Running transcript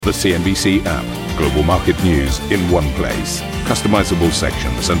The CNBC app. Global market news in one place. Customizable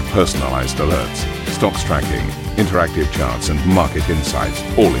sections and personalized alerts. Stocks tracking, interactive charts and market insights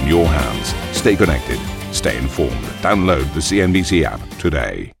all in your hands. Stay connected. Stay informed. Download the CNBC app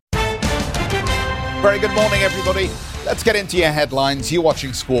today. Very good morning, everybody. Let's get into your headlines. You're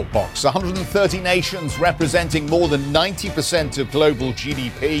watching Squawk Box. 130 nations representing more than 90% of global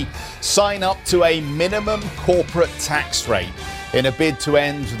GDP sign up to a minimum corporate tax rate in a bid to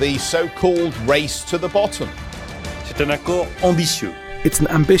end the so-called race to the bottom. C'est un accord ambitieux. It's an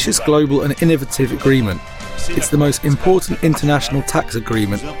ambitious global and innovative agreement. It's the most important international tax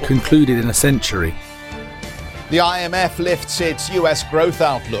agreement concluded in a century. The IMF lifts its US growth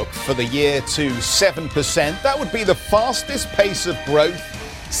outlook for the year to 7%. That would be the fastest pace of growth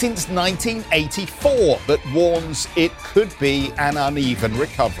since 1984, but warns it could be an uneven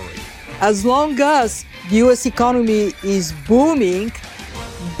recovery. As long as the US economy is booming,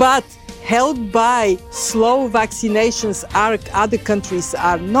 but held by slow vaccinations, other countries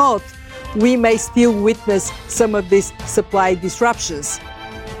are not, we may still witness some of these supply disruptions.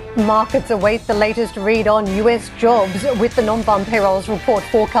 Markets await the latest read on US jobs, with the non-farm payrolls report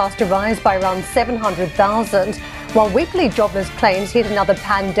forecast to rise by around 700,000, while weekly jobless claims hit another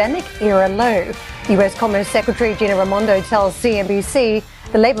pandemic-era low. US Commerce Secretary Gina Raimondo tells CNBC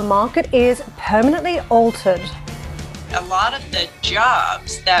the labour market is permanently altered. A lot of the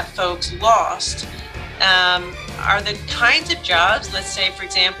jobs that folks lost are the kinds of jobs, let's say, for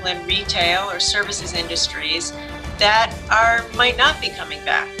example, in retail or services industries, that might not be coming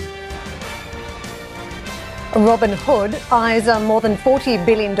back. Robinhood eyes a more than $40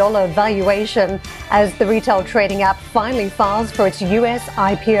 billion valuation as the retail trading app finally files for its US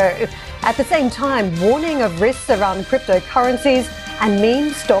IPO. At the same time, warning of risks around cryptocurrencies and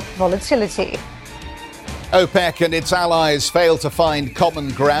meme stock volatility. OPEC and its allies fail to find common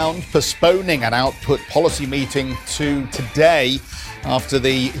ground, postponing an output policy meeting to today after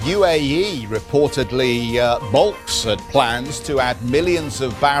the UAE reportedly balks at plans to add millions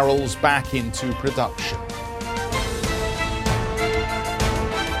of barrels back into production.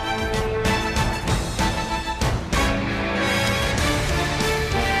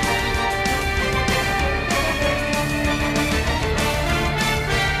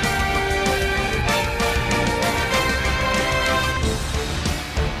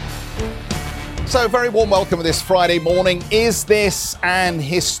 So, very warm welcome this Friday morning. Is this an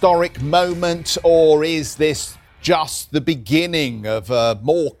historic moment, or is this just the beginning of a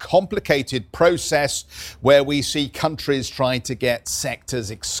more complicated process where we see countries trying to get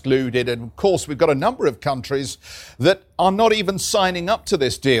sectors excluded? And of course, we've got a number of countries that are not even signing up to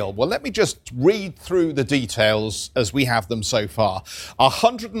this deal. Well, let me just read through the details as we have them so far.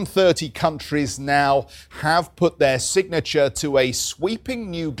 130 countries now have put their signature to a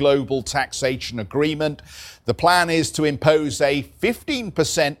sweeping new global taxation agreement. The plan is to impose a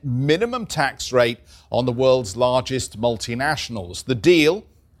 15% minimum tax rate on the world's largest multinationals. The deal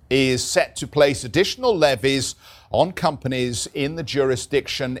is set to place additional levies on companies in the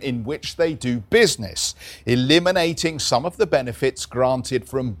jurisdiction in which they do business, eliminating some of the benefits granted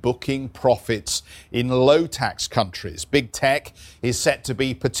from booking profits in low-tax countries. Big tech is set to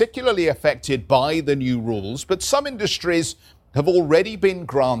be particularly affected by the new rules, but some industries have already been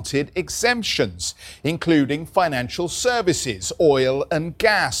granted exemptions, including financial services, oil and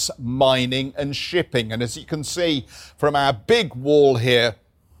gas, mining and shipping. And as you can see from our big wall here,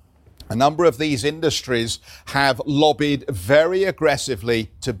 a number of these industries have lobbied very aggressively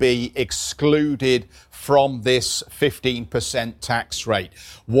to be excluded from this 15% tax rate.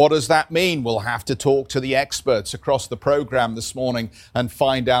 What does that mean? We'll have to talk to the experts across the program this morning and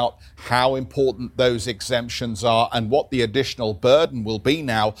find out how important those exemptions are and what the additional burden will be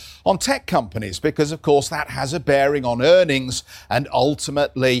now on tech companies, because of course that has a bearing on earnings and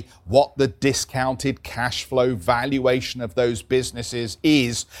ultimately what the discounted cash flow valuation of those businesses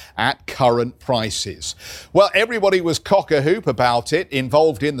is at current prices. Well, everybody was cock-a-hoop about it,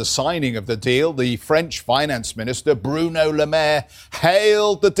 involved in the signing of the deal. The French Finance Minister Bruno Le Maire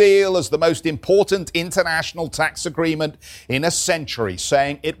hailed the deal as the most important international tax agreement in a century,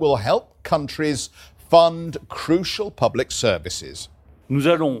 saying it will help countries fund crucial public services. Nous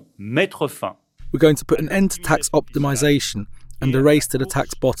allons mettre fin. We're going to put an end to tax optimization and a race to the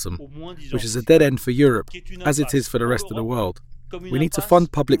tax bottom, which is a dead end for Europe, as it is for the rest of the world. We need to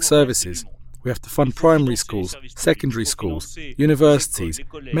fund public services. We have to fund primary schools, secondary schools, universities,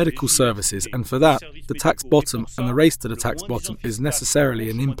 medical services, and for that, the tax bottom and the race to the tax bottom is necessarily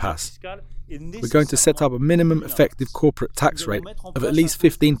an impasse. We're going to set up a minimum effective corporate tax rate of at least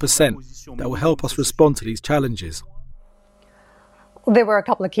 15% that will help us respond to these challenges. There were a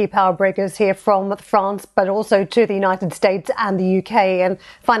couple of key power breakers here from France, but also to the United States and the UK. And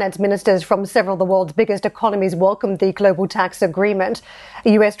finance ministers from several of the world's biggest economies welcomed the global tax agreement.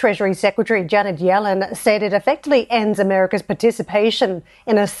 US Treasury Secretary Janet Yellen said it effectively ends America's participation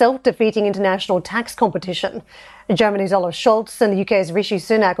in a self-defeating international tax competition. Germany's Olaf Scholz and the UK's Rishi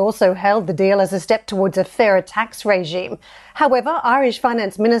Sunak also hailed the deal as a step towards a fairer tax regime. However, Irish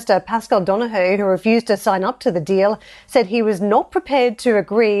Finance Minister Pascal Donohoe, who refused to sign up to the deal, said he was not prepared to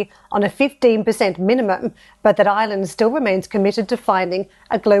agree on a 15% minimum, but that Ireland still remains committed to finding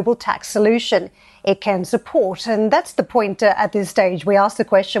a global tax solution it can support. And that's the point at this stage. We asked the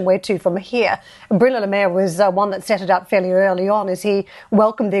question, where to from here? Bruno Le Maire was one that set it up fairly early on as he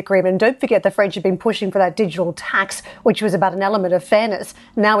welcomed the agreement. Don't forget the French have been pushing for that digital tax, which was about an element of fairness.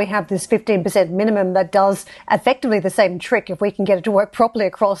 Now we have this 15% minimum that does effectively the same trick if we can get it to work properly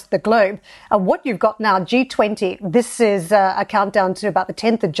across the globe. What you've got now, G20, this is a countdown to about the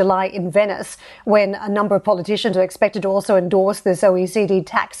 10th of July in Venice, when a number of politicians are expected to also endorse this OECD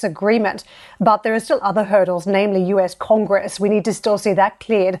tax agreement. But there are still other hurdles, namely US Congress. We need to still see that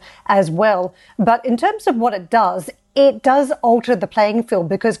cleared as well. But in terms of what it does alter the playing field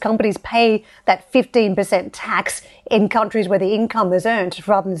because companies pay that 15% tax in countries where the income is earned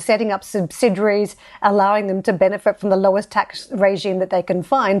rather than setting up subsidiaries, allowing them to benefit from the lowest tax regime that they can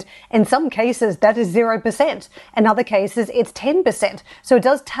find. In some cases, that is 0%. In other cases, it's 10%. So it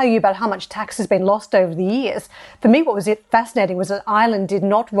does tell you about how much tax has been lost over the years. For me, what was fascinating was that Ireland did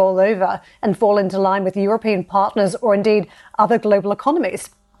not roll over and fall into line with European partners or indeed other global economies.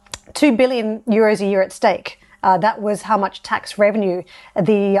 €2 billion a year at stake. That was how much tax revenue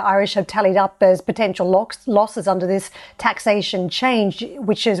the Irish have tallied up as potential losses under this taxation change,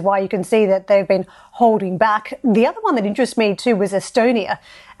 which is why you can see that they've been holding back. The other one that interests me too was Estonia.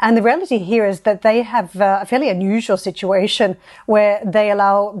 And the reality here is that they have a fairly unusual situation where they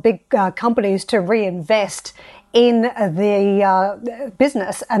allow big companies to reinvest in the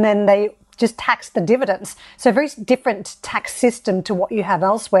business and then they just tax the dividends. So a very different tax system to what you have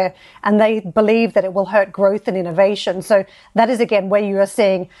elsewhere. And they believe that it will hurt growth and innovation. So that is, again, where you are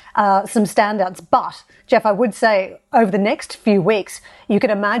seeing some standouts. But, Jeff, I would say over the next few weeks, you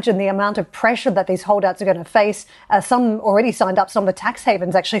can imagine the amount of pressure that these holdouts are going to face. Some already signed up. Some of the tax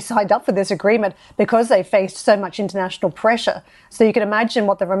havens actually signed up for this agreement because they faced so much international pressure. So you can imagine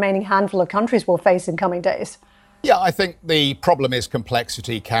what the remaining handful of countries will face in coming days. Yeah, I think the problem is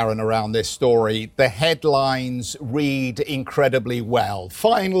complexity, Karen, around this story. The headlines read incredibly well.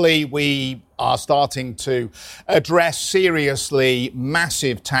 Finally, we are starting to address seriously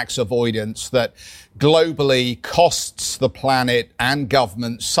massive tax avoidance that globally costs the planet and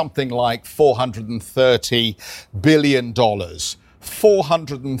governments something like $430 billion.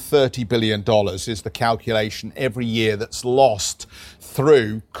 $430 billion is the calculation every year that's lost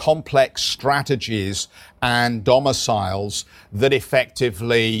through complex strategies and domiciles that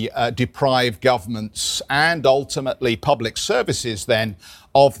effectively deprive governments and ultimately public services then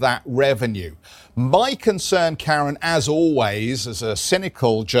of that revenue. My concern, Karen, as always, as a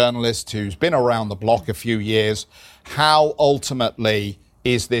cynical journalist who's been around the block a few years, how ultimately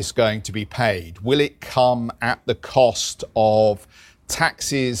is this going to be paid? Will it come at the cost of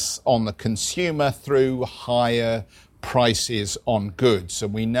taxes on the consumer through higher prices on goods?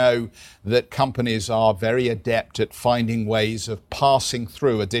 And we know that companies are very adept at finding ways of passing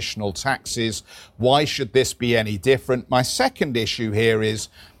through additional taxes. Why should this be any different? My second issue here is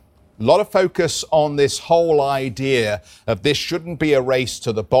a lot of focus on this whole idea of this shouldn't be a race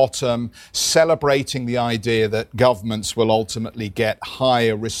to the bottom, celebrating the idea that governments will ultimately get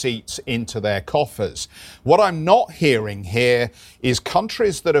higher receipts into their coffers. What I'm not hearing here is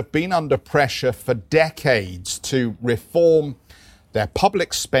countries that have been under pressure for decades to reform their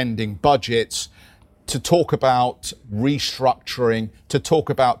public spending budgets, to talk about restructuring, to talk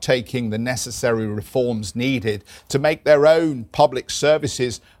about taking the necessary reforms needed to make their own public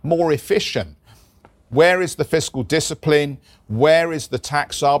services more efficient. Where is the fiscal discipline? Where is the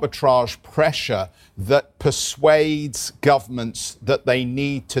tax arbitrage pressure that persuades governments that they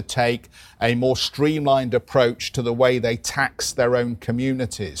need to take a more streamlined approach to the way they tax their own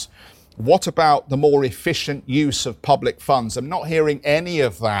communities? What about the more efficient use of public funds? I'm not hearing any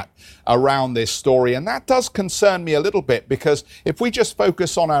of that around this story. And that does concern me a little bit, because if we just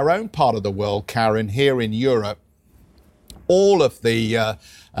focus on our own part of the world, Karen, here in Europe, all of the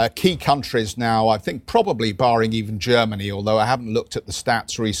key countries now, I think probably barring even Germany, although I haven't looked at the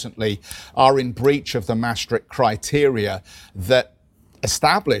stats recently, are in breach of the Maastricht criteria that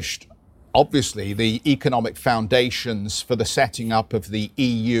established obviously the economic foundations for the setting up of the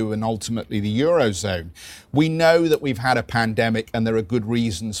EU and ultimately the Eurozone. We know that we've had a pandemic and there are good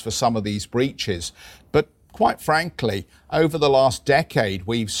reasons for some of these breaches. But quite frankly, over the last decade,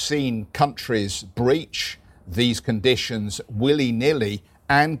 we've seen countries breach these conditions willy-nilly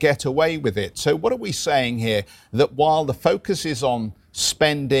and get away with it. So what are we saying here? That while the focus is on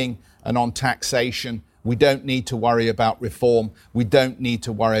spending and on taxation, we don't need to worry about reform. We don't need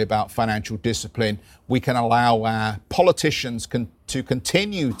to worry about financial discipline. We can allow our politicians to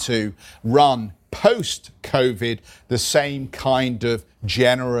continue to run post-COVID the same kind of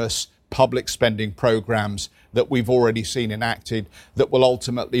generous public spending programs that we've already seen enacted that will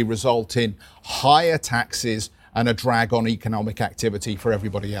ultimately result in higher taxes and a drag on economic activity for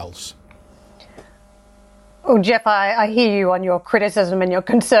everybody else. Well, Jeff, I hear you on your criticism and your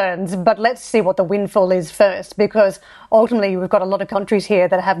concerns, but let's see what the windfall is first, because ultimately we've got a lot of countries here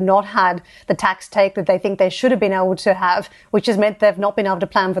that have not had the tax take that they think they should have been able to have, which has meant they've not been able to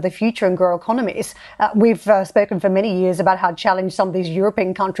plan for the future and grow economies. We've spoken for many years about how challenged some of these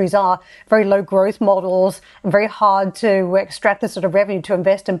European countries are, very low growth models, very hard to extract the sort of revenue to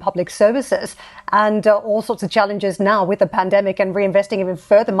invest in public services, and all sorts of challenges now with the pandemic and reinvesting even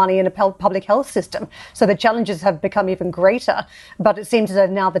further money in a public health system. So the challenges have become even greater, but it seems as though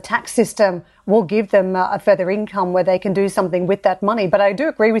now the tax system will give them a further income where they can do something with that money. But I do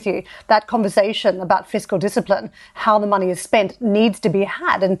agree with you, that conversation about fiscal discipline, how the money is spent, needs to be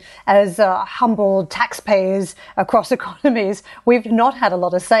had. And as humble taxpayers across economies, we've not had a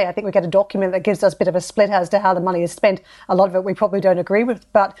lot of say. I think we get a document that gives us a bit of a split as to how the money is spent. A lot of it we probably don't agree with,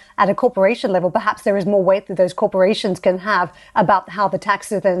 but at a corporation level, perhaps there is more weight that those corporations can have about how the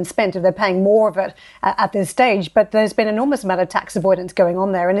tax is then spent if they're paying more of it at this stage. But there's been an enormous amount of tax avoidance going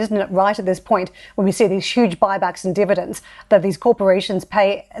on there. And isn't it right at this point, when we see these huge buybacks and dividends, that these corporations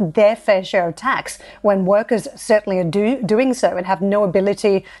pay their fair share of tax when workers certainly are doing so and have no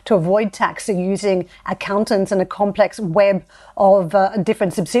ability to avoid tax using accountants and a complex web of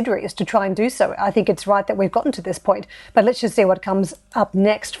different subsidiaries to try and do so. I think it's right that we've gotten to this point, but let's just see what comes up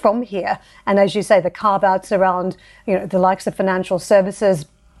next from here. And as you say, the carve-outs around, the likes of financial services,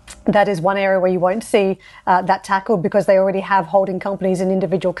 that is one area where you won't see that tackled, because they already have holding companies in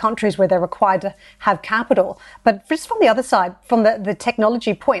individual countries where they're required to have capital. But just from the other side, from the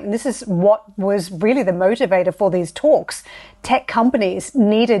technology point, and this is what was really the motivator for these talks, tech companies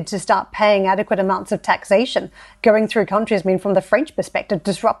needed to start paying adequate amounts of taxation going through countries. I mean, from the French perspective,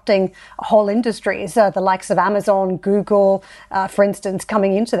 disrupting whole industries, the likes of Amazon, Google, for instance,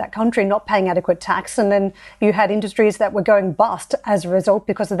 coming into that country, not paying adequate tax. And then you had industries that were going bust as a result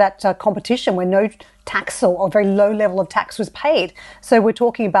because of that competition where no tax or very low level of tax was paid. So we're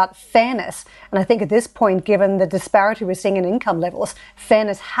talking about fairness. And I think at this point, given the disparity we're seeing in income levels,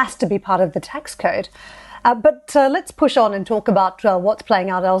 fairness has to be part of the tax code. But let's push on and talk about what's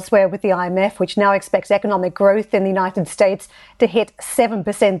playing out elsewhere with the IMF, which now expects economic growth in the United States to hit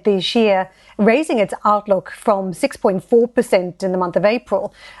 7% this year, raising its outlook from 6.4% in the month of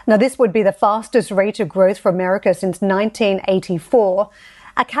April. Now, this would be the fastest rate of growth for America since 1984.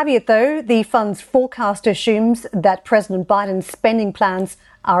 A caveat, though, the fund's forecast assumes that President Biden's spending plans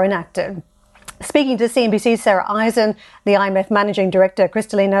are enacted. Speaking to CNBC's Sarah Eisen, the IMF Managing Director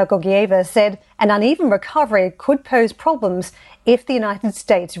Kristalina Georgieva said an uneven recovery could pose problems if the United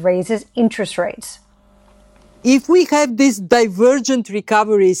States raises interest rates. If we have these divergent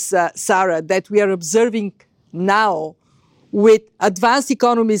recoveries, Sarah, that we are observing now, with advanced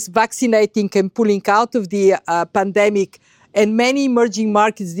economies vaccinating and pulling out of the pandemic, and many emerging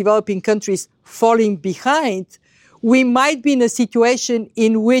markets, developing countries falling behind, we might be in a situation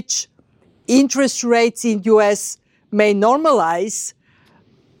in which interest rates in the US may normalize,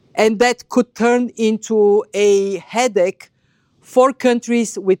 and that could turn into a headache for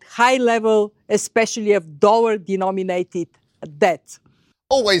countries with high level, especially of dollar-denominated debt.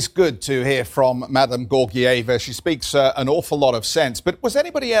 Always good to hear from Madame Georgieva. She speaks an awful lot of sense. But was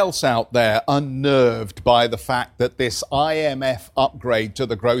anybody else out there unnerved by the fact that this IMF upgrade to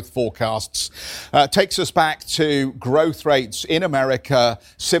the growth forecasts takes us back to growth rates in America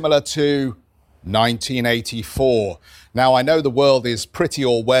similar to 1984? Now, I know the world is pretty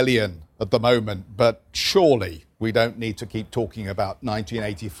Orwellian at the moment, but surely We don't need to keep talking about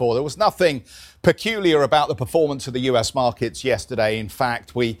 1984. There was nothing peculiar about the performance of the US markets yesterday. In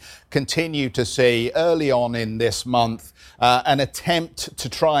fact, we continue to see early on in this month an attempt to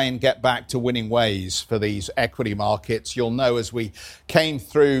try and get back to winning ways for these equity markets. You'll know as we came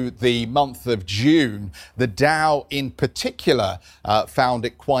through the month of June, the Dow in particular found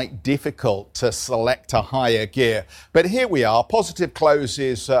it quite difficult to select a higher gear. But here we are, positive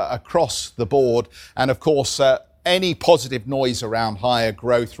closes across the board. And of course, any positive noise around higher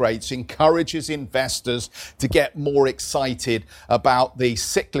growth rates encourages investors to get more excited about the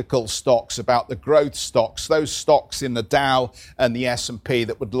cyclical stocks, about the growth stocks, those stocks in the Dow and the S&P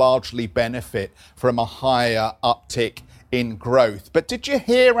that would largely benefit from a higher uptick in growth. But did you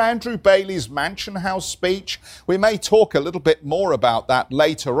hear Andrew Bailey's Mansion House speech? We may talk a little bit more about that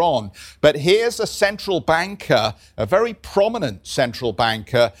later on. But here's a central banker, a very prominent central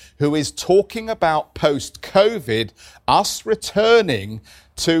banker, who is talking about post-COVID, us returning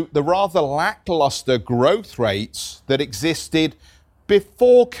to the rather lackluster growth rates that existed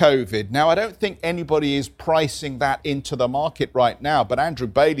before COVID. Now, I don't think anybody is pricing that into the market right now, but Andrew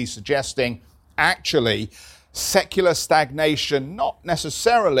Bailey suggesting actually secular stagnation, not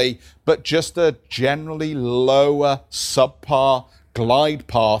necessarily, but just a generally lower subpar glide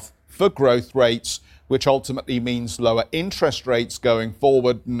path for growth rates, which ultimately means lower interest rates going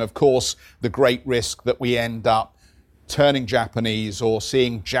forward. And of course, the great risk that we end up turning Japanese or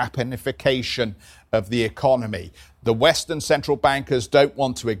seeing Japanification of the economy. The Western central bankers don't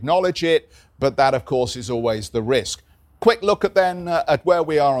want to acknowledge it, but that, of course, is always the risk. Quick look at then at where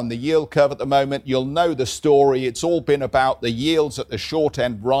we are on the yield curve at the moment. You'll know the story. It's all been about the yields at the short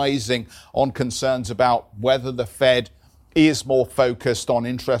end rising on concerns about whether the Fed is more focused on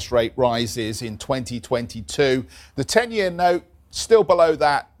interest rate rises in 2022. The 10-year note still below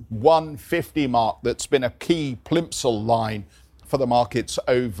that 150 mark that's been a key plimsoll line for the markets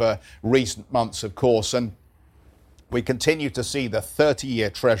over recent months, of course. And we continue to see the 30-year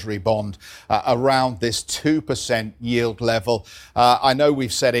Treasury bond around this 2% yield level. I know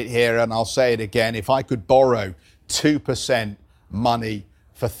we've said it here, and I'll say it again. If I could borrow 2% money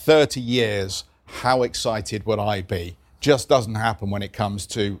for 30 years, how excited would I be? Just doesn't happen when it comes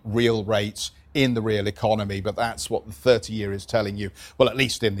to real rates in the real economy, but that's what the 30-year is telling you, well, at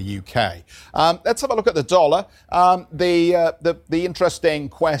least in the UK. Let's have a look at the dollar. The interesting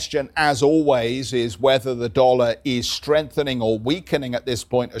question, as always, is whether the dollar is strengthening or weakening at this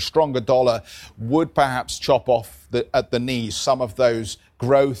point. A stronger dollar would perhaps chop off at the knees some of those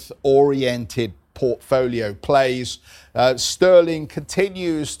growth-oriented portfolio plays. Sterling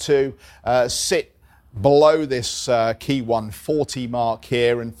continues to sit below this key 140 mark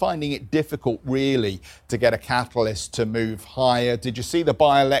here and finding it difficult really to get a catalyst to move higher. Did you see the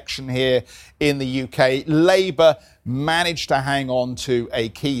by-election here in the UK? Labour managed to hang on to a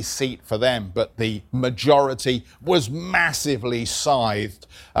key seat for them, but the majority was massively scythed.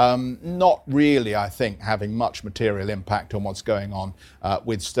 Not really, I think, having much material impact on what's going on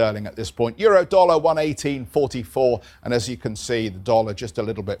with sterling at this point. Euro dollar 118.44, and as you can see, the dollar just a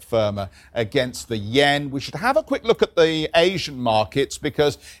little bit firmer against the yen. We should have a quick look at the Asian markets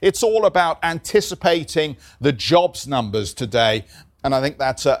because it's all about anticipating the jobs numbers today. And I think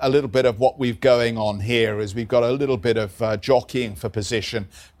that's a little bit of what we've going on here is we've got a little bit of jockeying for position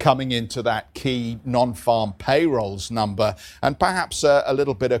coming into that key non-farm payrolls number and perhaps a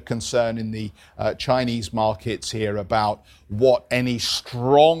little bit of concern in the Chinese markets here about what any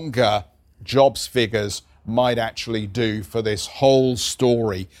stronger jobs figures might actually do for this whole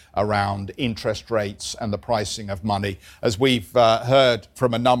story around interest rates and the pricing of money. As we've heard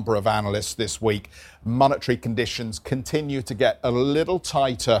from a number of analysts this week, monetary conditions continue to get a little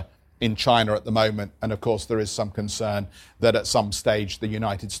tighter in China at the moment. And of course, there is some concern that at some stage the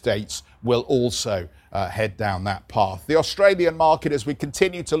United States will also head down that path. The Australian market, as we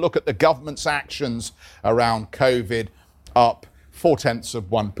continue to look at the government's actions around COVID, up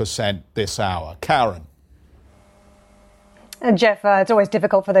 0.4% this hour. Karen. And Jeff, it's always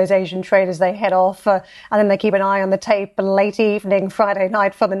difficult for those Asian traders. They head off and then they keep an eye on the tape late evening, Friday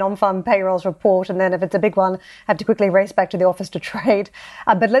night for the non-farm payrolls report. And then if it's a big one, have to quickly race back to the office to trade.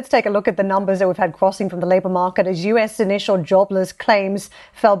 But let's take a look at the numbers that we've had crossing from the labour market as US initial jobless claims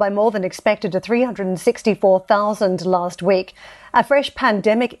fell by more than expected to 364,000 last week, a fresh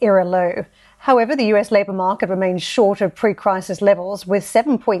pandemic era low. However, the US labour market remains short of pre-crisis levels, with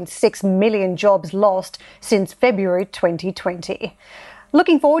 7.6 million jobs lost since February 2020.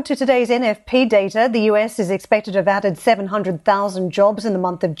 Looking forward to today's NFP data, the US is expected to have added 700,000 jobs in the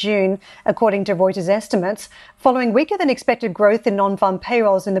month of June, according to Reuters estimates, following weaker than expected growth in non-farm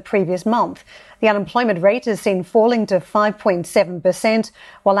payrolls in the previous month. The unemployment rate is seen falling to 5.7%,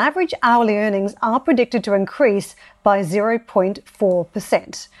 while average hourly earnings are predicted to increase by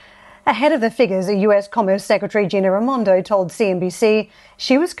 0.4%. Ahead of the figures, US Commerce Secretary Gina Raimondo told CNBC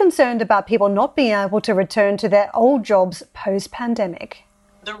she was concerned about people not being able to return to their old jobs post-pandemic.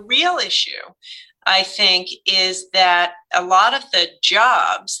 The real issue, I think, is that a lot of the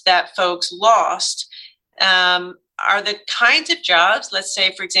jobs that folks lost are the kinds of jobs, let's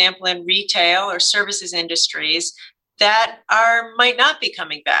say, for example, in retail or services industries, that might not be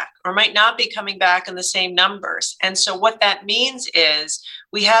coming back or might not be coming back in the same numbers. And so what that means is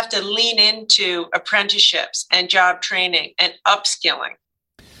we have to lean into apprenticeships and job training and upskilling.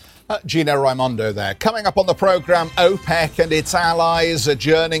 Gina Raimondo there. Coming up on the programme, OPEC and its allies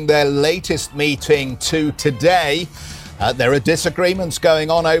adjourning their latest meeting to today. There are disagreements going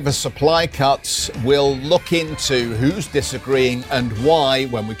on over supply cuts. We'll look into who's disagreeing and why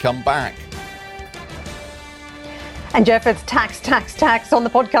when we come back. And Jeff, it's tax on the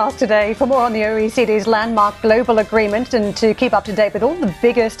podcast today. For more on the OECD's landmark global agreement and to keep up to date with all the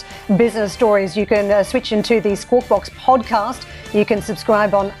biggest business stories, you can switch into the Squawk Box podcast. You can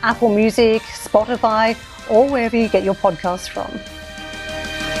subscribe on Apple Music, Spotify, or wherever you get your podcasts from.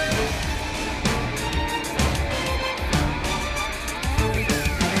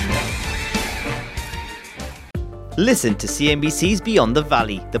 Listen to CNBC's Beyond the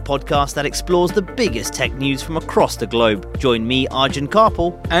Valley, the podcast that explores the biggest tech news from across the globe. Join me, Arjun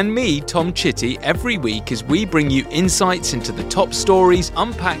Karpal. And me, Tom Chitty, every week as we bring you insights into the top stories,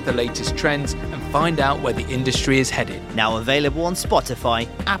 unpack the latest trends, and find out where the industry is headed. Now available on Spotify,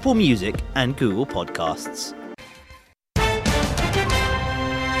 Apple Music, and Google Podcasts.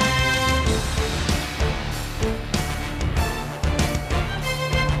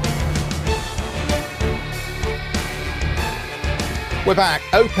 We're back.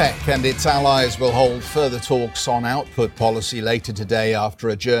 OPEC and its allies will hold further talks on output policy later today after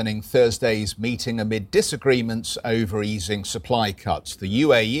adjourning Thursday's meeting amid disagreements over easing supply cuts. The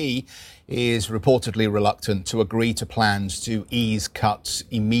UAE is reportedly reluctant to agree to plans to ease cuts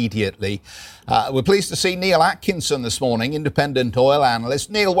immediately. We're pleased to see Neil Atkinson this morning, independent oil analyst.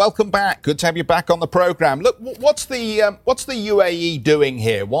 Neil, welcome back. Good to have you back on the programme. Look, what's the UAE doing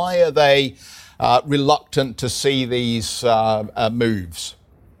here? Why are they reluctant to see these moves?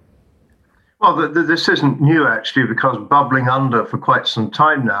 Well, this isn't new, actually, because bubbling under for quite some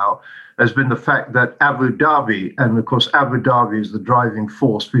time now has been the fact that Abu Dhabi, and of course Abu Dhabi is the driving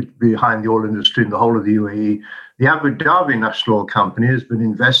force behind the oil industry in the whole of the UAE. The Abu Dhabi National Oil Company has been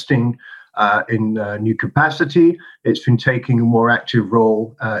investing in new capacity. It's been taking a more active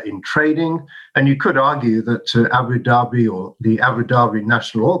role in trading. And you could argue that Abu Dhabi, or the Abu Dhabi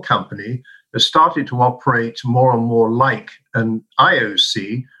National Oil Company, has started to operate more and more like an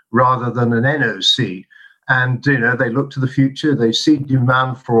IOC rather than an NOC. And, they look to the future. They see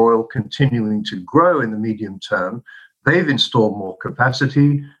demand for oil continuing to grow in the medium term. They've installed more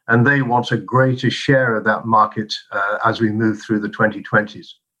capacity, and they want a greater share of that market as we move through the 2020s.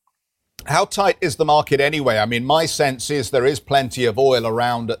 How tight is the market anyway? I mean, my sense is there is plenty of oil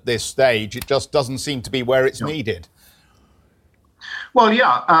around at this stage. It just doesn't seem to be where it's needed. Well,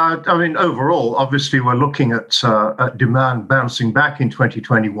 yeah. Overall, obviously, we're looking at demand bouncing back in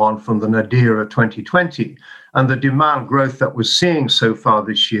 2021 from the nadir of 2020. And the demand growth that we're seeing so far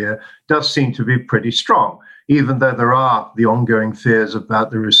this year does seem to be pretty strong, even though there are the ongoing fears about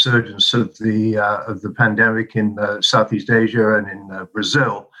the resurgence of the pandemic in Southeast Asia and in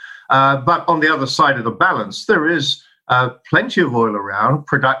Brazil. But on the other side of the balance, there is plenty of oil around.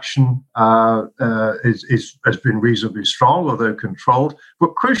 Production has been reasonably strong, although controlled.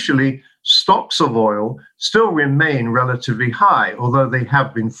 But crucially, stocks of oil still remain relatively high, although they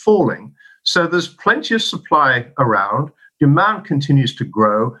have been falling. So there's plenty of supply around. Demand continues to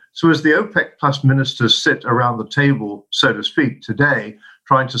grow. So as the OPEC Plus ministers sit around the table, so to speak, today,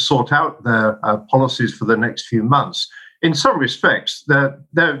 trying to sort out their policies for the next few months, in some respects,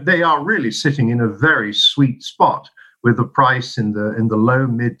 they are really sitting in a very sweet spot, with the price in the low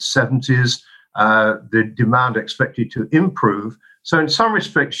mid 70s, the demand expected to improve. So in some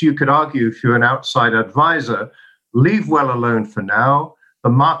respects, you could argue, if you're an outside advisor, leave well alone for now. The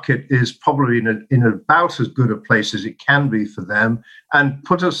market is probably in about as good a place as it can be for them, and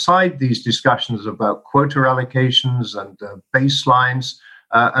put aside these discussions about quota allocations and baselines,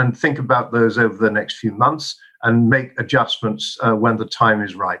 and think about those over the next few months and make adjustments when the time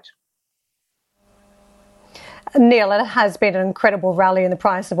is right. Neil, it has been an incredible rally in the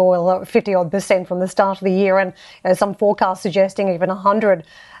price of oil, 50-odd% from the start of the year, and some forecasts suggesting even 100.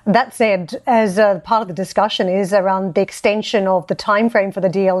 That said, as part of the discussion is around the extension of the timeframe for the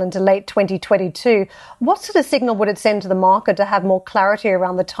deal into late 2022, what sort of signal would it send to the market to have more clarity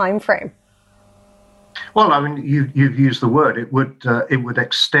around the timeframe? Well, I mean, you've used the word. It would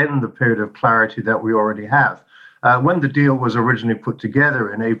extend the period of clarity that we already have. When the deal was originally put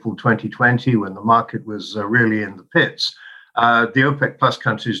together in April 2020, when the market was really in the pits, the OPEC Plus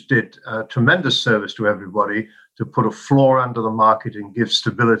countries did tremendous service to everybody to put a floor under the market and give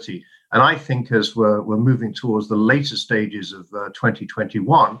stability. And I think as we're moving towards the later stages of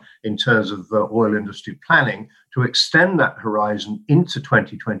 2021 in terms of oil industry planning, to extend that horizon into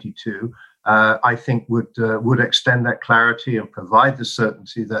 2022, I think would extend that clarity and provide the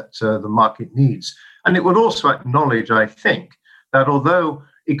certainty that the market needs. And it would also acknowledge, I think, that although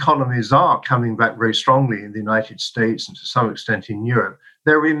economies are coming back very strongly in the United States and to some extent in Europe,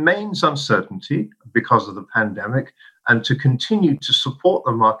 there remains uncertainty because of the pandemic, and to continue to support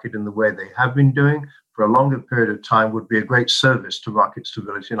the market in the way they have been doing for a longer period of time would be a great service to market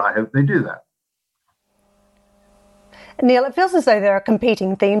stability, and I hope they do that. Neil, it feels as though there are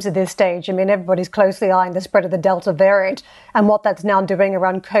competing themes at this stage. I mean, everybody's closely eyeing the spread of the Delta variant and what that's now doing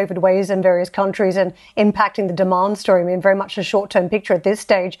around COVID waves in various countries and impacting the demand story. I mean, very much a short-term picture at this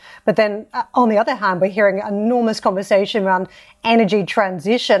stage. But then, on the other hand, we're hearing an enormous conversation around energy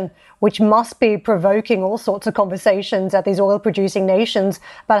transition, which must be provoking all sorts of conversations at these oil-producing nations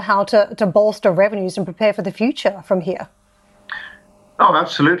about how to bolster revenues and prepare for the future from here. Oh,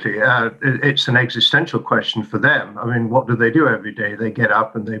 absolutely. It's an existential question for them. I mean, what do they do every day? They get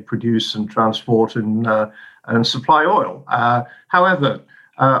up and they produce and transport and supply oil. However,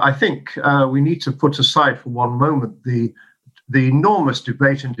 I think we need to put aside for one moment the enormous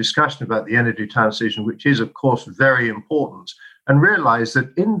debate and discussion about the energy transition, which is, of course, very important, and realize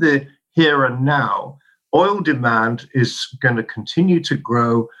that in the here and now, oil demand is going to continue to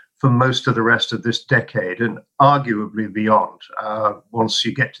grow for most of the rest of this decade and arguably beyond. Once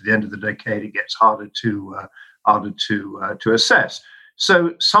you get to the end of the decade, it gets harder to assess.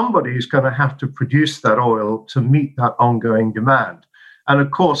 So somebody is going to have to produce that oil to meet that ongoing demand. And of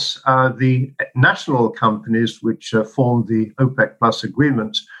course, the national companies which form the OPEC Plus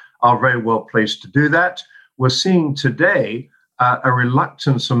agreement are very well placed to do that. We're seeing today a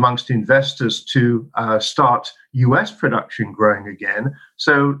reluctance amongst investors to start US production growing again.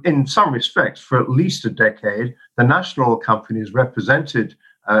 So in some respects, for at least a decade, the national companies represented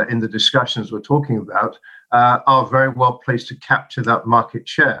in the discussions we're talking about are very well placed to capture that market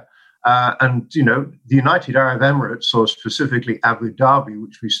share. And, you know, the United Arab Emirates, or specifically Abu Dhabi,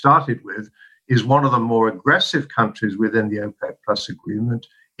 which we started with, is one of the more aggressive countries within the OPEC Plus agreement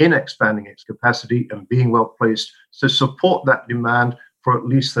in expanding its capacity and being well placed to support that demand for at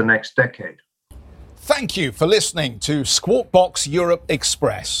least the next decade. Thank you for listening to Squawk Box Europe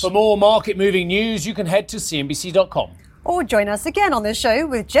Express. For more market-moving news, you can head to cnbc.com. Or join us again on the show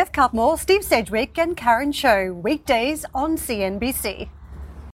with Jeff Cutmore, Steve Sedgwick and Karen Cho, weekdays on CNBC.